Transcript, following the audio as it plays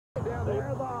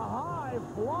They're the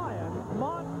high-flying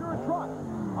monster truck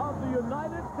of the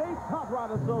United States Hot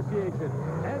Rod Association.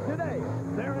 And today,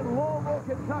 they're in Louisville,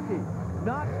 Kentucky.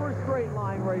 Not for straight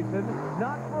line racing,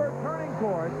 not for a turning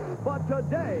course, but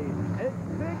today, it's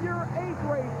figure 8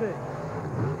 racing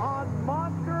on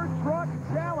Monster Truck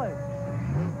Challenge.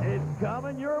 It's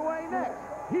coming your way next,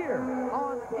 here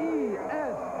on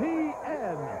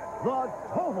ESPN, the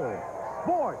Total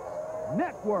Sports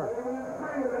Network.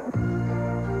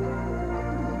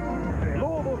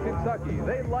 Louisville, Kentucky.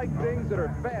 They like things that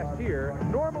are fast here,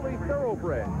 normally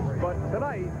thoroughbred. But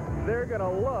tonight, they're going to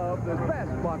love the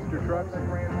best monster trucks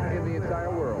in the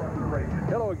entire world.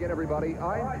 Hello again, everybody.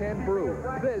 I'm Ken Brew.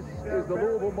 This is the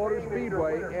Louisville Motor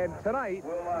Speedway, and tonight,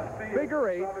 figure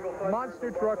 8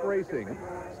 monster truck racing.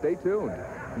 Stay tuned.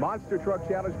 Monster Truck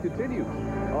Challenge continues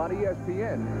on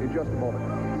ESPN in just a moment.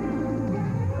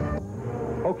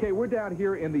 Okay, we're down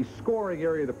here in the scoring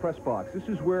area of the press box. This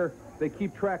is where they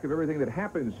keep track of everything that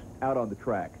happens out on the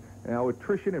track. Now,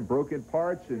 attrition and broken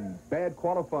parts and bad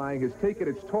qualifying has taken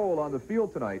its toll on the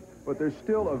field tonight, but there's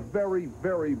still a very,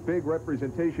 very big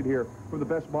representation here from the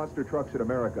best monster trucks in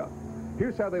America.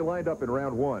 Here's how they lined up in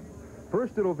round 1.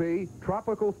 First, it'll be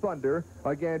Tropical Thunder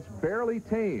against Barely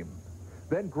Tame.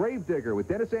 Then Gravedigger with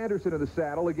Dennis Anderson in the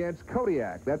saddle against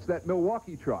Kodiak. That's that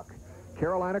Milwaukee truck.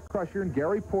 Carolina Crusher and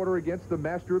Gary Porter against the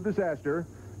Master of Disaster.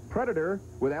 Predator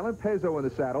with Alan Pezzo in the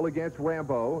saddle against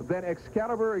Rambo. Then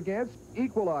Excalibur against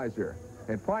Equalizer.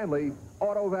 And finally,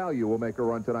 Auto Value will make a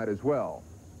run tonight as well.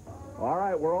 All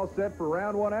right, we're all set for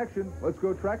round 1 action. Let's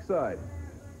go trackside.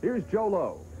 Here's Joe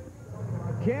Lowe.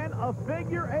 Ken, a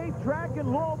figure 8 track in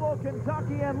Louisville,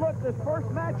 Kentucky. And look, this first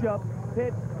matchup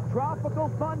hits Tropical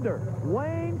Thunder.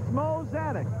 Wayne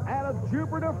Smozanek out of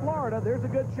Jupiter, Florida. There's a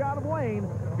good shot of Wayne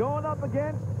going up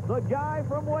against the guy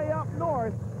from way up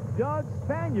north, Doug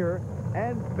Spanier,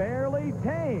 and Barely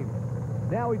Tame.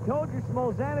 Now, we told you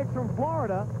Smozanek's from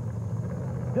Florida.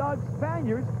 Doug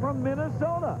Spanier's from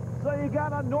Minnesota. So you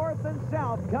got a north and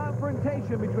south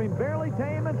confrontation between Barely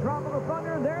Tame and Tropical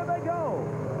Thunder, and there they go.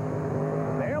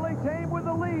 Barely Tame with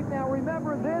the lead. Now,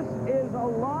 remember, this is a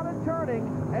lot of turning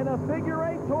and a figure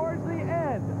 8 towards the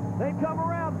end. They come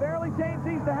around. Barely Tame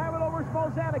seems to have it over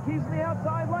Smozanek. He's in the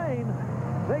outside lane.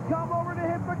 They come over to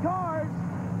hit the cars.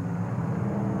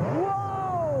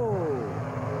 Whoa!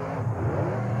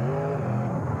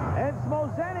 And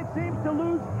Smozanek seems to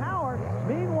lose power.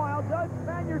 Meanwhile, Doug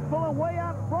Spanier's pulling way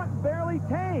out front, Barely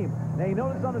Tame. Now, you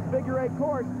notice on this figure 8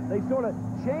 course, they sort of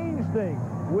change things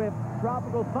with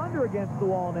Tropical Thunder against the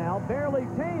wall now. Barely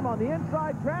Tame on the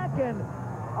inside track, and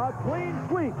a clean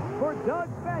sweep for Doug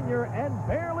Spanier and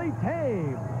Barely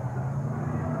Tame.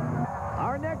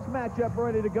 Our next matchup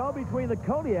ready to go between the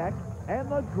Kodiak and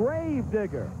the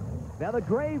Gravedigger. Now, the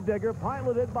Gravedigger,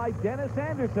 piloted by Dennis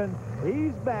Anderson,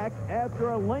 he's back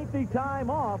after a lengthy time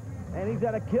off, and he's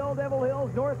at a Kill Devil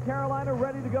Hills, North Carolina,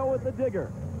 ready to go with the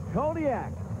Digger.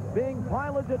 Kodiak being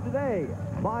piloted today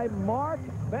by Mark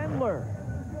Bendler.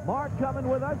 Mark coming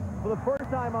with us for the first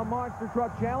time on Monster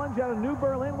Truck Challenge out of New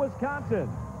Berlin, Wisconsin.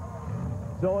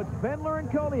 So it's Bendler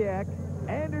and Kodiak,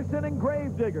 Anderson and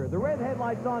Gravedigger. The red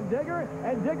headlights on Digger,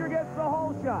 and Digger gets the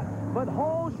hole shot. But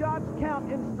hole shots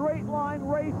count in straight line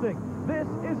racing. This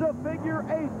is a figure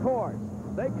 8 course.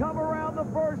 They come around the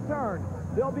first turn.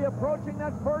 They'll be approaching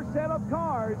that first set of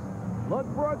cars. Look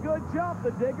for a good jump.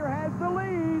 The Digger has the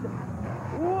lead.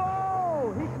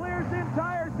 Whoa! He clears the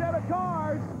entire set of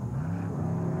cars.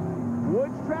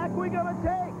 Which track we gonna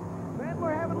take?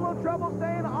 Bendler having a little trouble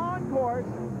staying on course,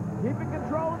 keeping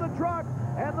control of the truck,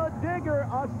 and the Digger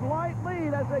a slight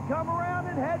lead as they come around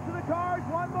and head to the cars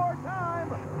one more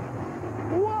time.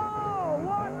 Whoa!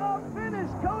 What a finish!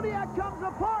 Kodiak comes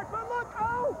apart, but look,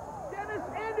 oh! Dennis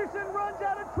Anderson runs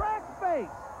out of track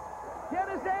space.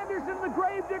 Dennis Anderson, the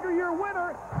Gravedigger, your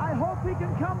winner. I hope he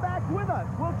can come back with us.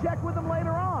 We'll check with him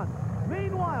later on.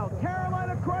 Meanwhile,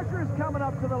 Carolina Crusher is coming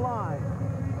up to the line.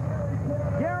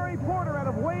 Gary Porter out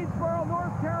of Wadesboro,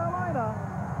 North Carolina.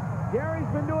 Gary's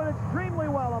been doing extremely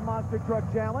well on Monster Truck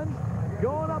Challenge,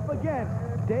 going up against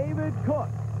David Cook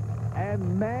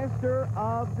and Master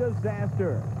of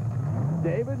Disaster.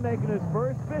 David making his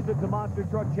first visit to Monster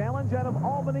Truck Challenge out of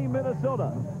Albany,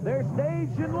 Minnesota. They're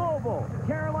staged in Louisville.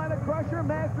 Carolina Crusher,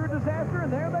 Master of Disaster,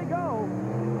 and there they go.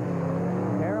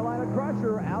 Carolina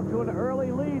Crusher out to an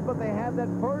early lead, but they have that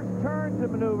first turn to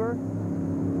maneuver.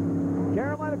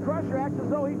 Carolina Crusher acts as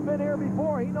though he's been here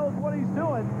before. He knows what he's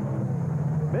doing.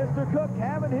 Mr. Cook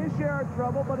having his share of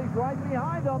trouble, but he's right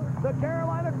behind him. The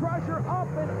Carolina Crusher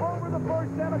up and over the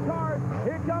first set of cars.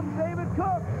 Here comes David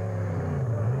Cook.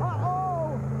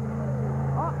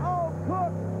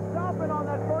 Cook stopping on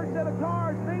that first set of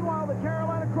cars. Meanwhile, the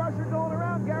Carolina Crusher going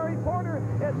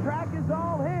The track is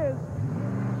all his.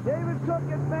 David Cook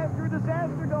gets Master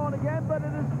Disaster going again, but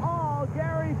it is all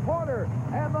Gary Porter.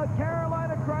 And the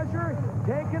Carolina Crusher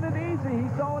taking it easy. He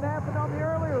saw what happened on the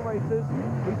earlier races.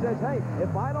 He says, hey,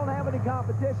 if I don't have any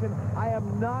competition, I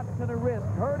am not going to risk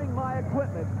hurting my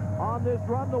equipment on this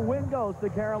run. The win goes to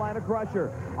Carolina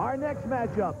Crusher. Our next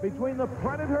matchup between the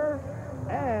Predator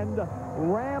and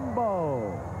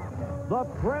Rambo. The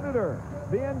Predator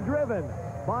being driven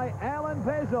by Alan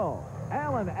Pezo.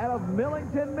 Alan out of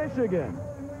Millington, Michigan.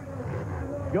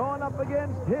 Going up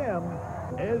against him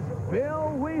is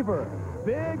Bill Weaver.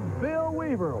 Big Bill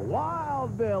Weaver,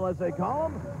 Wild Bill as they call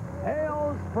him,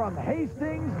 hails from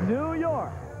Hastings, New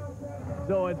York.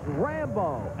 So it's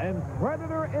Rambo and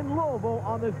Predator in Louisville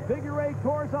on this figure 8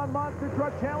 course on Monster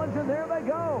Truck Challenge, and there they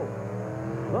go.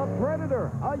 The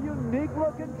Predator, a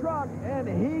unique-looking truck, and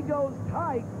he goes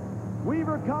tight.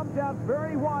 Weaver comes out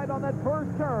very wide on that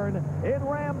first turn in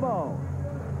Rambo.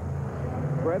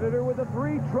 Predator with a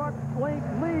 3-truck length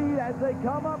lead as they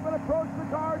come up and approach the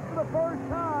cars for the first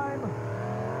time.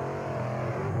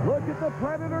 Look at the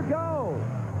Predator go.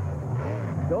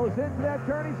 Goes into that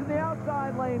turn. He's in the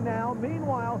outside lane now.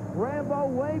 Meanwhile, Rambo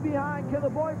way behind. Can the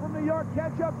boy from New York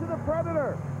catch up to the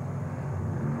Predator?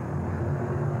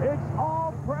 It's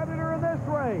all Predator in this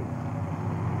race.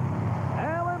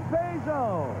 Alan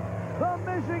Pezo, the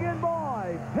Michigan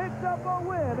boy, picks up a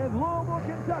win in Louisville,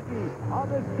 Kentucky on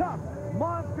this tough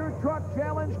Monster Truck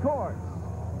Challenge course.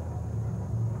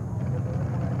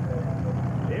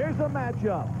 Here's a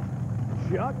matchup.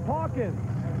 Chuck Hawkins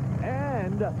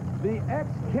and the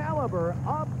Excalibur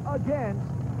up against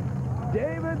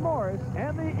David Morris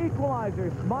and the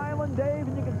Equalizer, Smilin' Dave,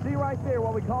 and you can see right there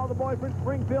what we call the boy from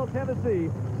Springfield, Tennessee,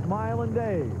 Smilin'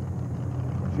 Dave.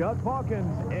 Chuck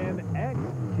Hawkins in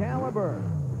Excalibur.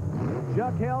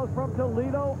 Chuck hails from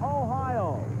Toledo,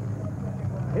 Ohio.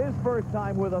 His first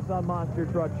time with us on Monster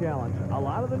Truck Challenge. A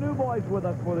lot of the new boys with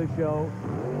us for this show.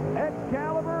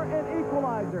 Excalibur and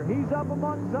Equalizer. He's up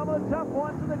among some of the tough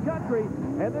ones in the country.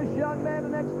 And this young man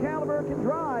in Excalibur can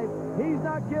drive. He's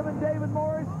not giving David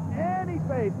Morris any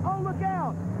faith. Oh, look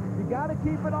out. You got to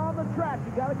keep it on the track.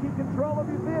 You got to keep control of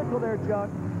your vehicle there, Chuck.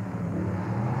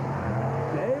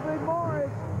 David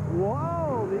Morris.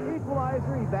 Whoa, the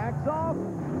Equalizer. He backs off.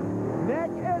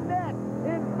 Neck and neck.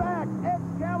 In fact,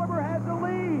 Excalibur has the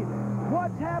lead.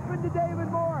 What's happened to David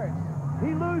Morris?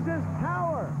 He loses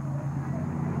power.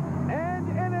 And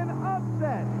in an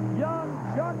upset, young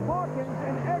Chuck Hawkins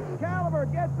and Excalibur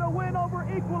gets the win over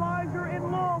Equalizer in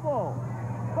Louisville.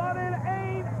 But it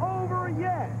ain't over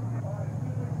yet.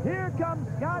 Here comes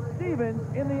Scott Stevens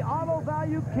in the Auto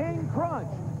Value King Crunch.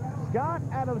 Scott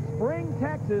out of Spring,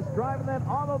 Texas, driving that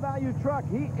Auto Value truck.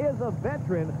 He is a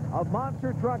veteran of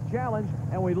Monster Truck Challenge,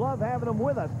 and we love having him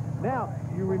with us. Now,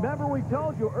 you remember we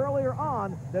told you earlier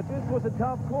on that this was a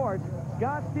tough course.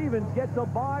 Scott Stevens gets a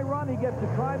bye run. He gets to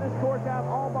try this course out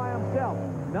all by himself.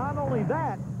 Not only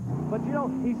that, but, you know,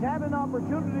 he's had an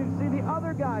opportunity to see the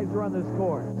other guys run this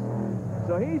course.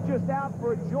 So he's just out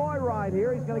for a joyride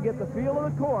here. He's going to get the feel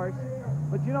of the course.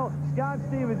 But, you know, Scott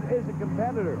Stevens is a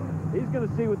competitor. He's going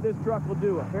to see what this truck will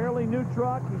do. A fairly new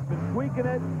truck. He's been tweaking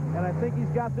it, and I think he's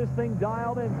got this thing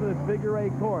dialed in for this figure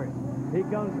 8 course. He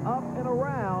comes up and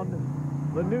around.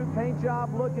 The new paint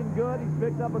job looking good. He's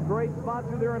picked up a great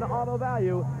sponsor there in Auto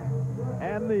Value.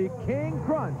 And the King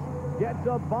Crunch gets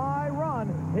a bye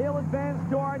run. He'll advance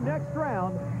to our next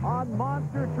round on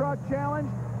Monster Truck Challenge.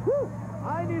 Whew,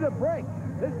 I need a break.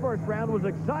 This first round was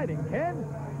exciting, Ken.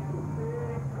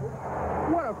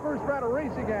 What a first round of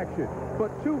racing action.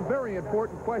 But two very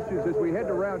important questions as we head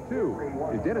to round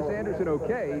 2. Is Dennis Anderson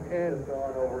okay? And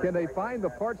can they find the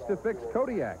parts to fix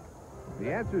Kodiak?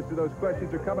 The answers to those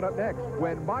questions are coming up next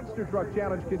when Monster Truck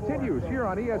Challenge continues here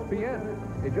on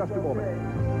ESPN in just a moment.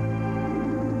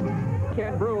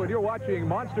 Ken Brew, and you're watching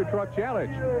Monster Truck Challenge.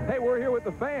 Hey, we're here with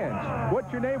the fans. What's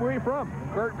your name? Where are you from?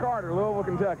 Kurt Carter, Louisville,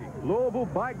 Kentucky. Louisville,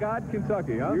 by God,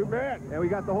 Kentucky, huh? You bet. And we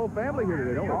got the whole family here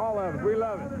today, don't we? All of us. We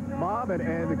love it. Mom and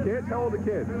the kids? How old are the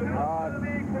kids?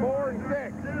 4 and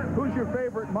 6. Who's your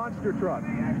favorite monster truck?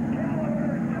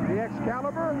 The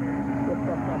Excalibur?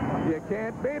 You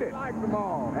can't beat it. Like them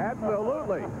all.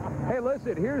 Absolutely. Hey,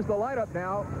 listen, here's the lineup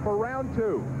now for round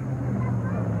 2.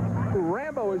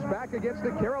 Rambo is back against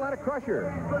the Carolina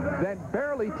Crusher. Then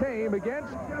Barely Tame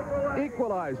against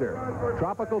Equalizer.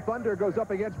 Tropical Thunder goes up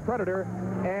against Predator.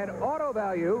 And Auto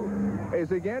Value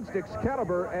is against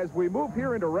Excalibur as we move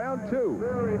here into round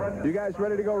 2. You guys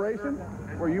ready to go racing?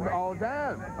 Were you all the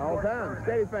time? All the time.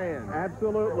 Steady fans.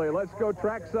 Absolutely. Let's go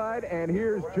trackside, and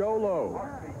here's Joe Lowe.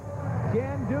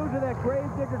 Again, due to that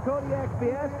Gravedigger Kodiak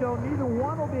fiasco, neither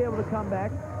one will be able to come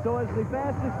back. So as the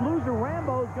fastest loser,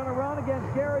 Rambo is going to run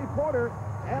against Gary Porter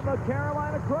and the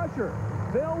Carolina Crusher.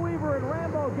 Bill Weaver and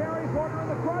Rambo, Gary Porter and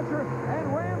the Crusher,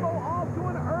 and Rambo off to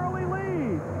an early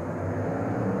lead.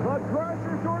 The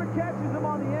Crusher sort of catches him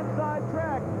on the inside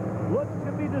track. Looks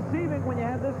to be deceiving when you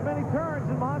have this many turns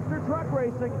in monster truck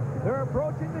racing. They're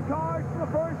approaching the cars for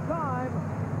the first time.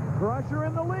 Crusher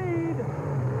in the lead,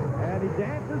 and he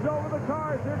dances over the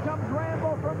cars. Here comes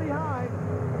Rambo from behind.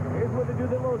 Here's where they do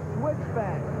the little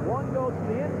switchback. One goes to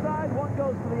the inside, one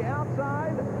goes to the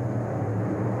outside.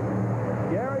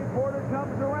 Gary Porter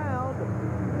comes around.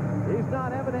 He's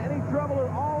not having any trouble at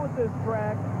all with this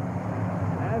track.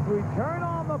 As we turn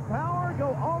on the power,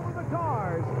 go over the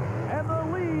cars, and the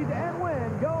lead and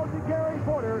win go to Gary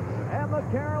Porter and the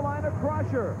Carolina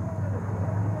Crusher.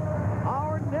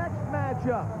 Our next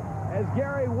matchup, as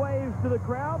Gary waves to the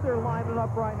crowd, they're lining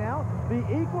up right now. The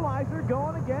Equalizer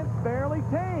going against Barely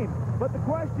Tame. But the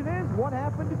question is, what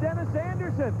happened to Dennis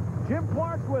Anderson? Jim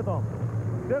Clark's with him.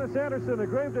 Dennis Anderson, the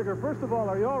Gravedigger. First of all,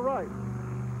 are you all right?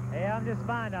 Yeah, I'm just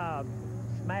fine.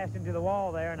 Smashed into the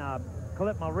wall there, and I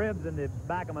clipped my ribs in the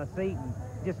back of my seat and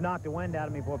just knocked the wind out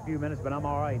of me for a few minutes, but I'm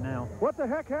all right now. What the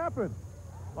heck happened?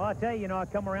 Well, I tell you, I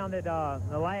come around that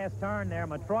the last turn there.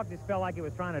 My truck just felt like it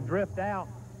was trying to drift out.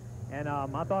 And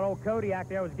I thought old Cody out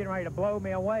there was getting ready to blow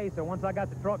me away. So once I got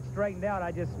the truck straightened out,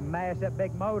 I just smashed that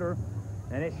big motor,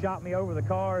 and it shot me over the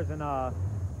cars, and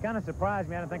kind of surprised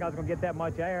me. I didn't think I was going to get that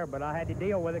much air, but I had to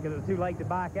deal with it because it was too late to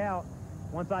back out.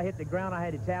 Once I hit the ground, I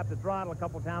had to tap the throttle a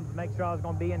couple times to make sure I was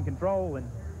going to be in control, and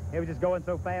it was just going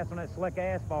so fast on that slick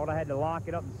asphalt, I had to lock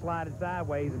it up and slide it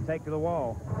sideways and take to the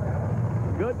wall.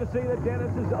 Good to see that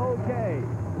Dennis is okay.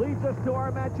 Leads us to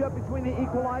our matchup between the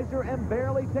Equalizer and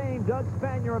Barely Tame. Doug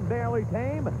Spanier and Barely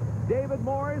Tame. David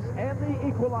Morris and the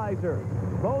Equalizer.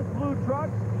 Both blue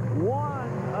trucks. One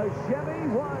a Chevy,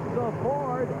 one's a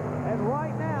Ford. And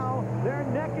right now, they're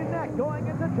neck and neck going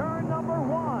into turn number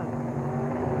one.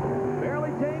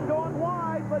 Barely Tame going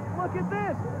wide, but look at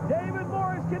this. David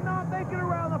Morris cannot make it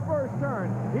around the first turn.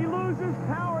 He loses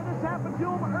power. This happened to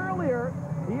him earlier.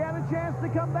 He had a chance to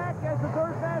come back as the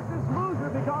third fastest loser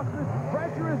because of this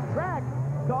treacherous track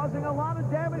causing a lot of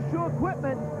damage to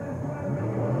equipment.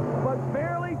 But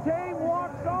Barely Tame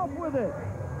walks off with it.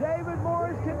 David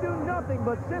Morris can do nothing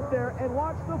but sit there and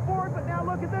watch the Ford. But now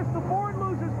look at this. The Ford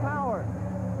loses power.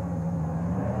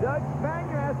 Doug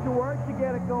Spanier has to work to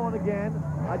get it going again.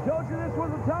 I told you this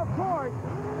was a tough course.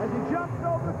 As he jumps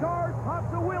over the cars,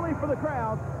 pops a wheelie for the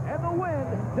crowd. And the win,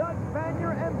 Doug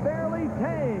Spanier and Barely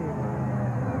Tame.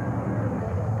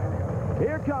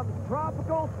 Here comes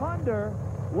Tropical Thunder,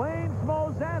 Wayne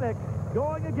Smozanik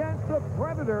going against the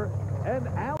Predator and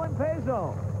Alan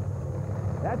Pezo.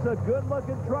 That's a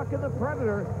good-looking truck in the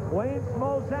Predator. Wayne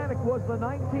Smozanik was the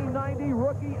 1990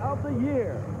 Rookie of the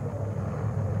Year.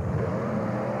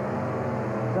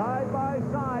 Side by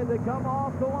side, they come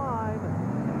off the line.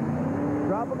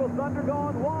 Tropical Thunder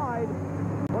going wide.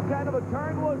 What kind of a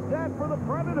turn was that for the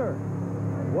Predator?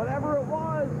 Whatever it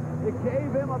was, it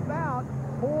gave him about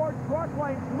 4 truck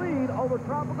lengths lead over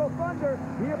Tropical Thunder.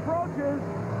 He approaches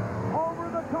over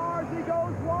the cars. He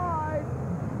goes wide.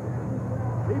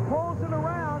 He pulls it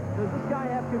around. Does this guy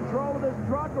have control of this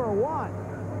truck or what?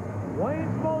 Wayne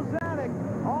Smozanik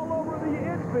all over the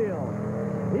infield.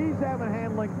 He's having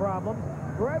handling problems.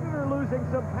 Predator losing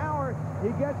some power.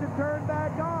 He gets it turned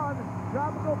back on.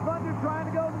 Tropical Thunder trying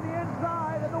to go to the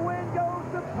inside, and the win goes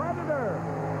to Predator.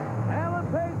 Alan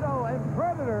Pezo and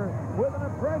Predator with an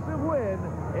impressive win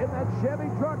in that Chevy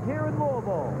truck here in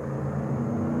Louisville.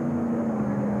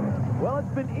 Well,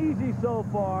 it's been easy so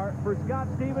far for Scott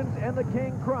Stevens and the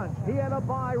King Crunch. He had a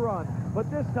bye run, but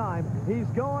this time he's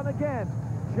going against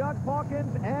Chuck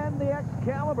Hawkins and the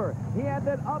Excalibur. He had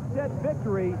that upset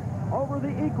victory over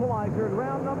the Equalizer in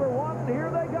round number 1.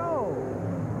 Here they go.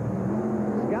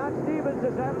 Scott Stevens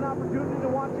has had an opportunity to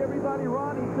watch everybody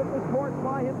run. He took the sports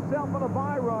by himself on a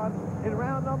bye run in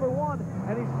round number 1,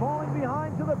 and he's falling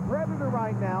behind to the Predator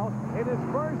right now in his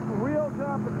first real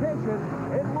competition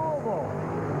in Louisville.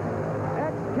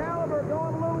 Excalibur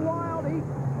going a little wild. He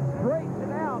straightens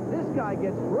it out. This guy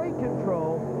gets great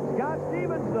control. Scott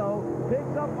Stevens, though,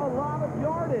 picks up a lot of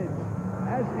yardage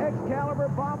as Excalibur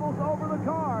bobbles over the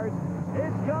cars.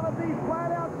 It's going to be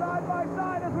flat out side by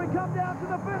side as we come down to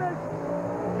the finish.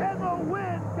 And the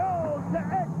win goes to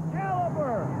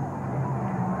Excalibur.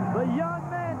 The young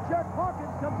man, Chuck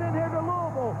Hawkins, comes in here to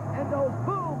Louisville and goes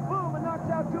boom, boom, and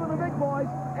knocks out 2 of the big boys.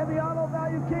 And the Auto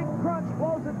Value King Crunch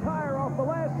blows a tire off the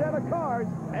last set of cars.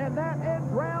 And that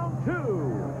ends round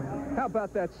 2. How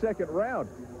about that second round?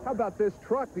 How about this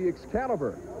truck, the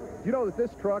Excalibur? You know that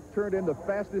this truck turned in the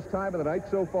fastest time of the night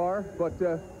so far, but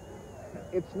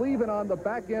It's leaving on the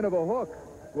back end of a hook.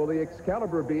 Will the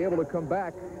Excalibur be able to come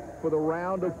back for the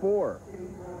round of 4?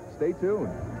 Stay tuned.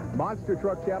 Monster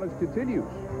Truck Challenge continues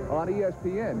on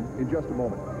ESPN in just a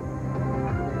moment.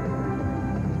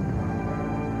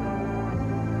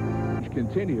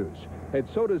 Continues, and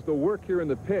so does the work here in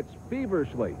the pits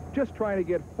feverishly, just trying to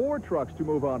get 4 trucks to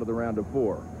move on to the round of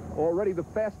 4. Already the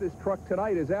fastest truck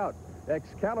tonight is out.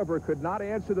 Excalibur could not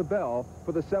answer the bell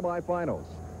for the semifinals.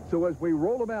 So as we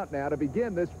roll them out now to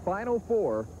begin this final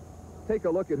 4, take a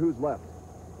look at who's left.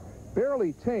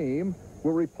 Barely Tame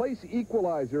will replace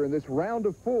Equalizer in this round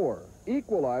of 4.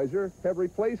 Equalizer have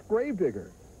replaced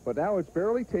Gravedigger, but now it's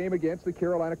Barely Tame against the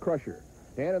Carolina Crusher.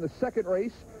 And in the second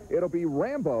race, it'll be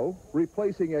Rambo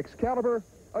replacing Excalibur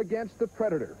against the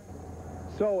Predator.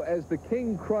 So as the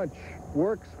King Crunch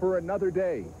works for another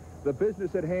day, the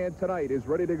business at hand tonight is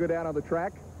ready to go down on the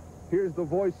track. Here's the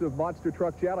voice of Monster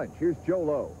Truck Challenge. Here's Joe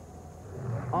Lowe.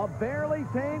 A Barely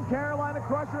Tame Carolina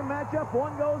Crusher matchup.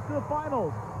 One goes to the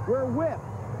finals. We're with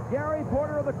Gary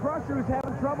Porter of the Crusher, who's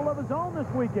having trouble of his own this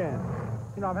weekend.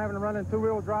 You know, I'm having to run in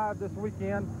 2-wheel drive this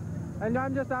weekend. And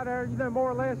I'm just out there, you know, more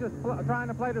or less just trying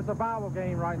to play the survival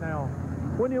game right now.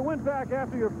 When you went back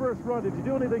after your first run, did you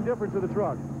do anything different to the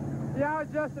truck? Yeah, I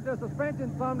adjusted the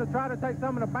suspension some to try to take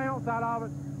some of the bounce out of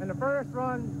it. And the first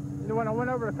run, you know, when I went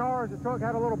over the cars, the truck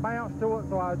had a little bounce to it,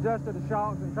 so I adjusted the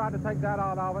shocks and tried to take that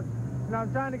out of it. And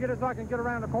I'm trying to get it so I can get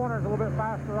around the corners a little bit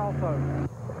faster also.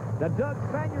 Now, Doug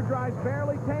Spanier drives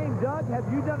Barely Tame. Doug, have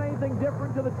you done anything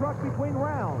different to the truck between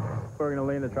rounds? We're going to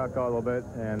lean the truck out a little bit,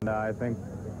 and I think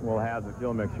we'll have the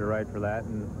fuel mixture right for that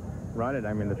and run it.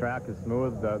 I mean, the track is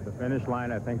smooth. The finish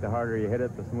line, I think the harder you hit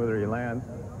it, the smoother you land.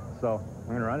 So I'm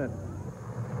going to run it.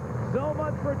 So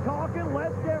much for talking.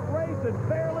 Let's get racing.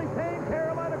 Barely Tame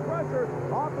Carolina Crusher.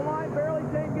 Off the line, Barely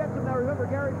Tame gets him. Now remember,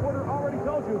 Gary Porter already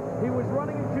told you he was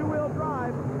running in 2-wheel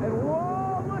drive. And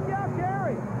whoa, look out,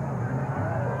 Gary.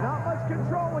 Not much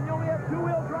control when you only have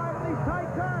 2-wheel drive in these tight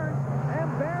turns. And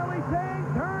Barely Tame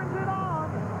turns it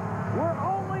on. We're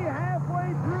only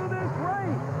halfway through this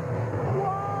race.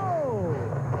 Whoa!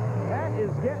 That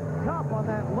is getting tough on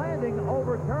that landing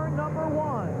over turn number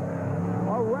 1.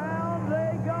 Around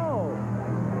they go.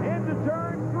 Into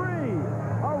turn 3.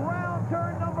 Around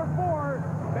turn number 4.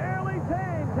 Barely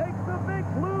Tame takes the big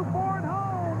blue Ford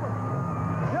home.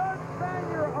 Doug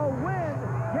Spanier a win.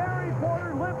 Gary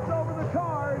Porter lifts over the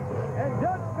cars. And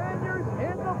Doug Spanier's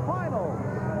in the finals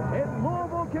in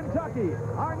Louisville, Kentucky.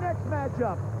 Our next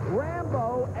matchup,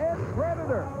 Rambo and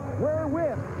Predator. We're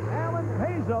with Alan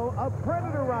Pazzo of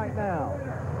Predator right now.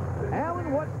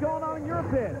 Alan, what's going on in your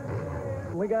pit?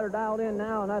 We got her dialed in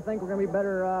now, and I think we're going to be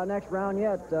better next round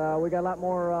yet. We got a lot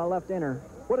more left in her.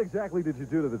 What exactly did you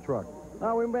do to the truck?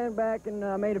 We went back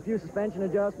and made a few suspension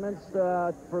adjustments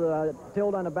for the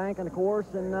tilt on the bank on the course,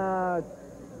 and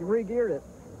re-geared it.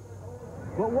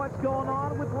 But what's going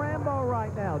on with Rambo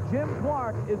right now? Jim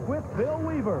Clark is with Bill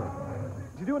Weaver.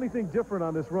 Did you do anything different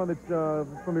on this run that's,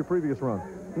 from your previous run?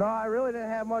 No, I really didn't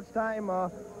have much time.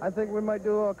 I think we might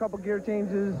do a couple gear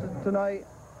changes tonight.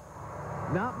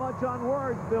 Not much on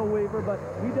words, Bill Weaver, but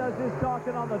he does his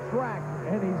talking on the track,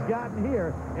 and he's gotten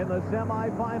here in the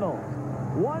semifinals.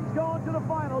 One's going to the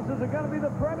finals. Is it going to be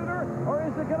the Predator, or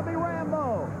is it going to be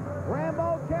Rambo?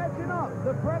 Rambo catching up.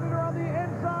 The Predator on the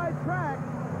inside track.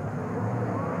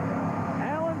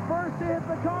 Allen first to hit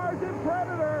the cars in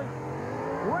Predator.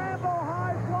 Rambo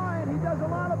high flying. He does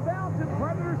a lot of bouncing.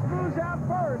 Predator screws out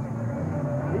first.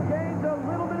 He gains a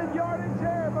little bit of yardage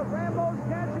there, but Rambo's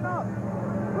catching up.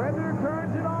 Predator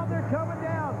turns it on. They're coming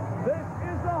down. This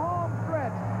is the home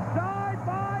stretch. Side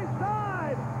by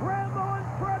side. Rambo and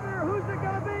Predator. Who's it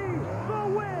going to be? The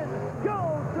win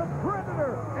goes to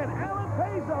Predator. And Alan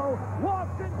Pazzo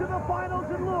walks into the finals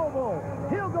in Louisville.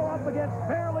 He'll go up against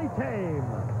Barely Tame.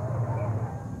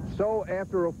 So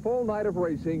after a full night of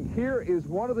racing, here is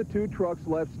one of the 2 trucks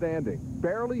left standing.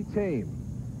 Barely Tame.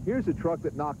 Here's a truck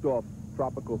that knocked off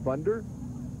Tropical Thunder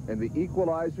and the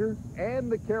Equalizer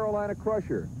and the Carolina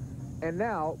Crusher. And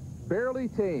now, Barely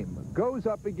Tame goes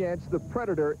up against the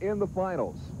Predator in the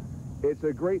finals. It's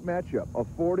a great matchup, a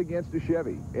Ford against a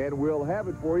Chevy. And we'll have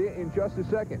it for you in just a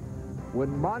second when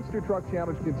Monster Truck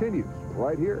Challenge continues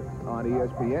right here on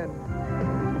ESPN.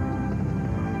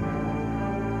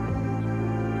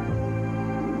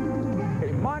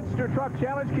 Monster Truck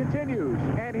Challenge continues,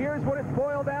 and here's what it's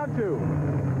boiled down to.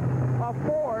 A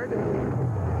Ford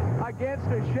against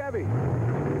a Chevy.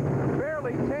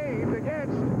 Barely Tamed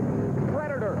against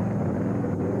Predator.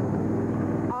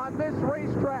 On this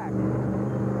racetrack,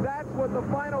 that's what the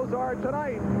finals are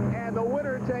tonight, and the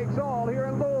winner takes all here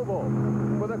in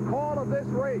Louisville. for the call of this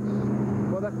race,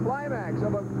 for the climax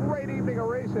of a great evening of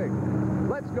racing.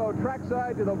 Let's go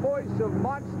trackside to the voice of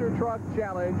Monster Truck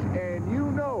Challenge, and you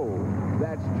know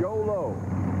that's Joe Lowe.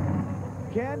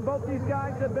 Ken, both these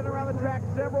guys have been around the track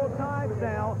several times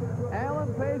now.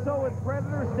 Alan Peso with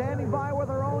Predator standing by with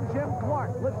our own Jim Clark.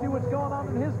 Let's see what's going on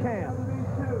in his camp.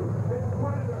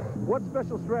 What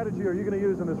special strategy are you going to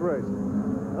use in this race?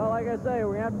 Well, like I say,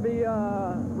 we're going to have to be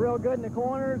real good in the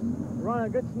corners, run a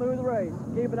good smooth race,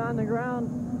 keep it on the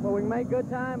ground, but we can make good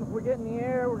time. If we get in the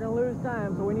air, we're going to lose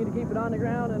time, so we need to keep it on the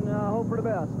ground and hope for the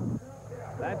best.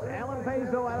 That's Alan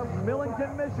Peso out of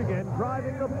Millington, Michigan,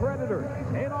 driving the Predator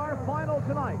in our final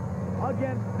tonight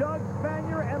against Doug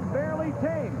Spanier and Barely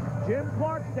Tame. Jim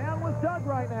Clark's down with Doug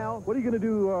right now. What are you going to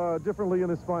do differently in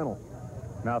this final?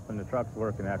 Nothing. The truck's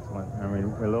working excellent. I mean,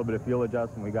 a little bit of fuel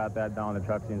adjustment, we got that down. The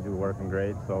truck seems to be working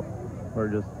great, so we're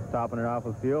just topping it off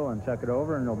with fuel and check it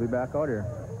over, and we'll be back out here.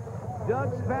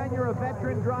 Doug Spanier, a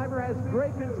veteran driver, has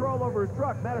great control over his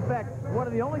truck. Matter of fact, one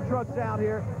of the only trucks out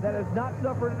here that has not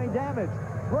suffered any damage.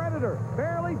 Predator,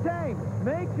 Barely Tame,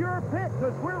 make your pick,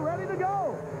 because we're ready to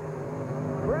go.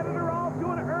 Predator off to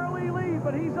an early lead,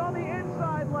 but he's on the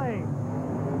inside lane.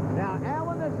 Now,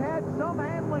 Allen has had some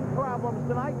handling problems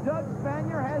tonight. Doug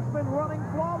Spanier has been running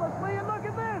flawlessly, and look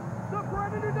at this! The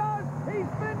Predator does! He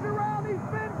spins around, he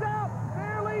spins out!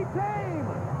 Barely Tame!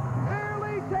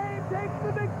 Barely Tame takes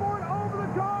the big board over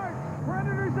the cars.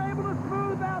 Predator's able to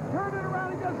smooth out, turn it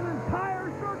around. He does an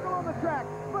entire circle on the track,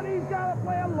 but he's got to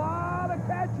play a lot of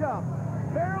catch-up.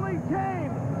 Barely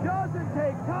Tame doesn't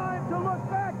take time to look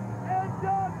back, and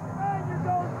Doug Spanier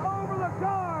goes over the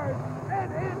cars and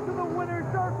into the winner's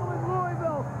circle in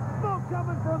Louisville. Smoke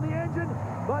coming from the engine,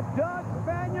 but Doug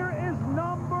Spanier is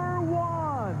number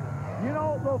one. You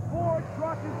know, the Ford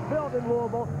truck is built in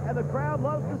Louisville, and the crowd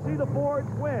loves to see the Fords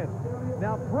win.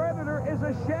 Now, Predator is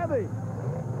a Chevy,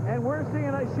 and we're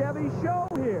seeing a Chevy show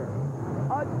here.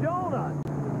 A donut.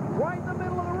 Right in the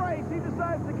middle of the race, he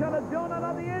decides to cut a donut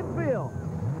on the infield.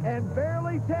 And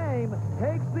Barely Tame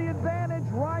takes the advantage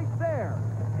right there.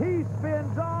 He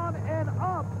spins on and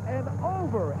up and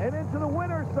over and into the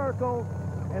winner's circle,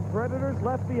 and Predator's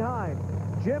left behind.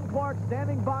 Jim Clark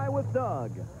standing by with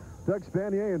Doug. Doug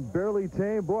Spanier and Barely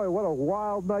Tame. Boy, what a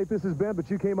wild night this has been,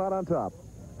 but you came out on top.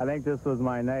 I think this was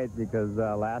my night because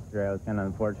last year I was kind of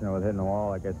unfortunate with hitting the wall.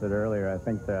 Like I said earlier, I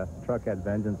think the truck had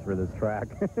vengeance for this track.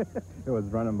 It was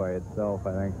running by itself,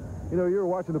 I think. You know, you were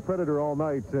watching the Predator all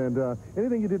night, and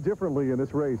anything you did differently in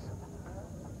this race?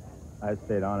 I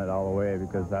stayed on it all the way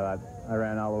because I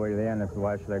ran all the way to the end. I said,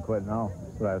 why should I quit now?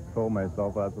 So I told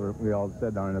myself, that's what we all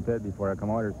said down in the pit before I come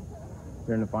out here.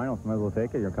 You're in the finals, might as well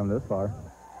take it. You're come this far.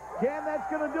 Ken, that's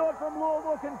going to do it from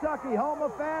Louisville, Kentucky, home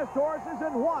of fast horses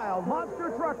and wild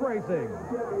monster truck racing.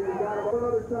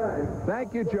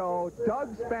 Thank you, Joe.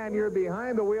 Doug Spanier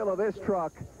behind the wheel of this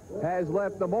truck has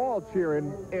left them all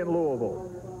cheering in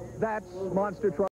Louisville. That's Monster Truck.